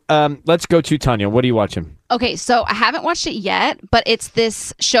 so let's go to Tanya. What are you watching? Okay, so I haven't watched it yet, but it's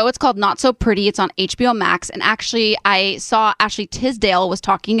this show. It's called Not So Pretty. It's on HBO Max, and actually, I saw Ashley Tisdale was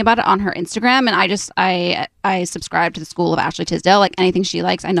talking about it on her Instagram, and I subscribe to the school of Ashley Tisdale. Like anything she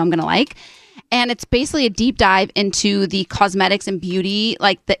likes, I know I'm gonna like. And it's basically a deep dive into the cosmetics and beauty,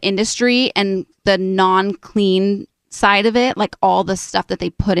 like the industry and the non-clean side of it, like all the stuff that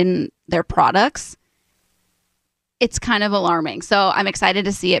they put in their products. It's kind of alarming. So I'm excited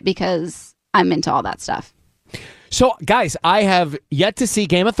to see it because I'm into all that stuff. So, guys, I have yet to see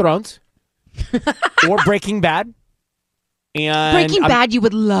Game of Thrones or Breaking Bad. And Breaking Bad, you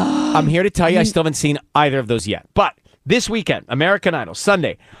would love. I'm here to tell you, I still haven't seen either of those yet. But this weekend, American Idol,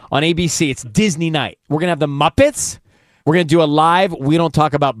 Sunday on ABC, it's Disney night. We're going to have the Muppets. We're going to do a live We Don't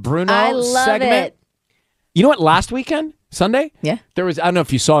Talk About Bruno I love segment. it. You know what? Last weekend, Sunday? Yeah. There was, I don't know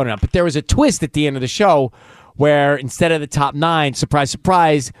if you saw it or not, but there was a twist at the end of the show where instead of the top 9, surprise,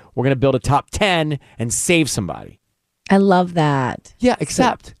 surprise, we're going to build a top 10 and save somebody. I love that. Yeah,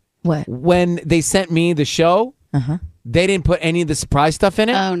 except What? when they sent me the show, they didn't put any of the surprise stuff in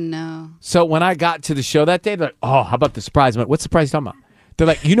it. Oh, no. So when I got to the show that day, they're like, oh, how about the surprise? I'm like, what surprise are you talking about? They're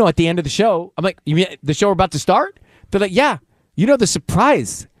like, at the end of the show. I'm like, you mean the show we're about to start? They're like, yeah, the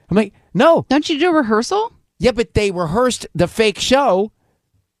surprise. I'm like, no. Don't you do a rehearsal? Yeah, but they rehearsed the fake show,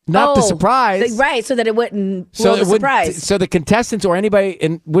 not the surprise. Right, so that it wouldn't blow the surprise. So the contestants or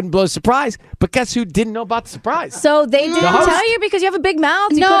anybody wouldn't blow the surprise. But guess who didn't know about the surprise? So they didn't host. tell you because you have a big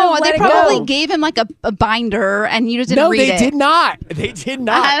mouth? You No, could've they let it probably go. gave him like a binder and you just didn't read they it. did not. They did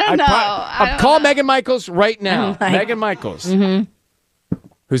not. I don't know. I'll call Megan Michaels right now. Like- Megan Michaels,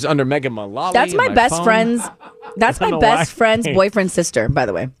 who's under Megan Mullally. That's in my best phone. friend's. That's I my don't know best why. friend's boyfriend's sister, by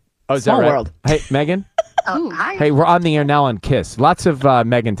the way. Oh, is Small that right? world. Hey, Megan. Hi. Hey, we're on the air now on Kiss. Lots of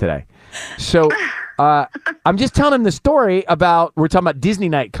Megan today. So I'm just telling him the story about, we're talking about Disney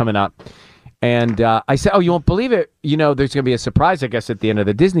night coming up. And I said, oh, you won't believe it. You know, there's going to be a surprise, I guess, at the end of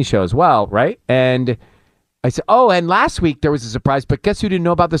the Disney show as well, right? And I said, oh, and last week there was a surprise, but guess who didn't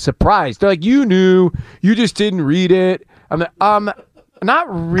know about the surprise? They're like, you knew. You just didn't read it. I'm like, not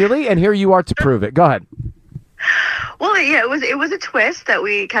really. And here you are to prove it. Go ahead. Well, yeah, it was a twist that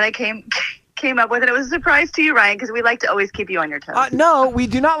we kind of came up with, and it was a surprise to you, Ryan, because we like to always keep you on your toes. No, we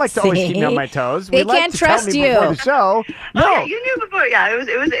do not like to always keep me on my toes. They like can't to trust tell me you before the show. No, yeah, you knew before. Yeah,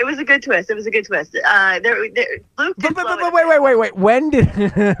 it was a good twist. It was a good twist. Luke did wait. When did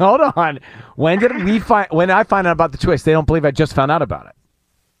hold on? When did we find? When I find out about the twist, they don't believe I just found out about it.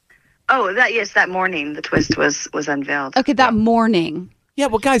 Oh, that morning the twist was unveiled. Okay, that morning. Yeah,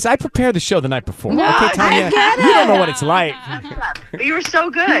 well, guys, I prepared the show the night before. No, okay, Tanya, I get it. You don't know what it's like. But you were so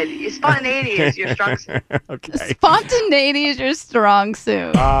good. Spontaneity is your strong suit. Okay. Spontaneity is your strong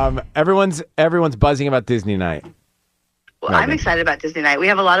suit. Everyone's buzzing about Disney night. Well, I'm excited about Disney night. We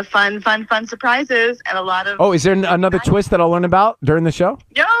have a lot of fun surprises and a lot of. Oh, is there another twist that I'll learn about during the show?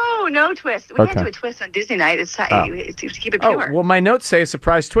 No twist. We can't do a twist on Disney night. It's to keep it pure. Oh, well, my notes say a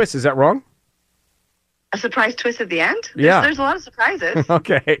surprise twist. Is that wrong? A surprise twist at the end? Yeah. There's a lot of surprises.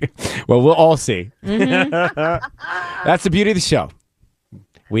 Okay. Well, we'll all see. Mm-hmm. That's the beauty of the show.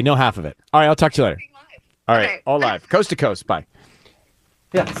 We know half of it. All right, I'll talk to you later. All right, all live. Coast to coast. Bye.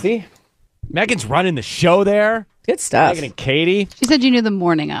 Yeah, see? Megan's running the show there. Good stuff. Megan and Katie. She said you knew the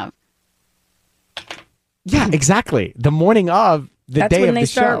morning of. Yeah, exactly. The morning of the That's day when of they the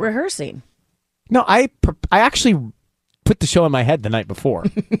start show. rehearsing. No, I actually put the show in my head the night before.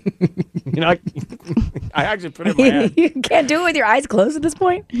 You know, I actually put it in my head. You can't do it with your eyes closed at this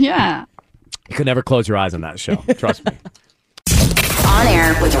point? Yeah. You could never close your eyes on that show. Trust me. On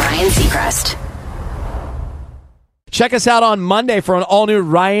Air with Ryan Seacrest. Check us out on Monday for an all-new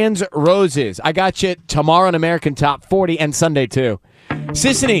Ryan's Roses. I got you tomorrow on American Top 40 and Sunday, too.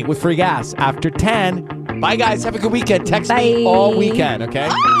 Sissany with Free Gas after 10. Bye, guys. Have a good weekend. Text me all weekend, okay?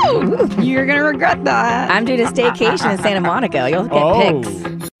 Oh, you're going to regret that. I'm doing a staycation in Santa Monica. You'll get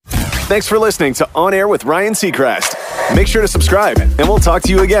pics. Thanks for listening to On Air with Ryan Seacrest. Make sure to subscribe, and we'll talk to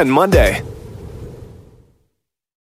you again Monday.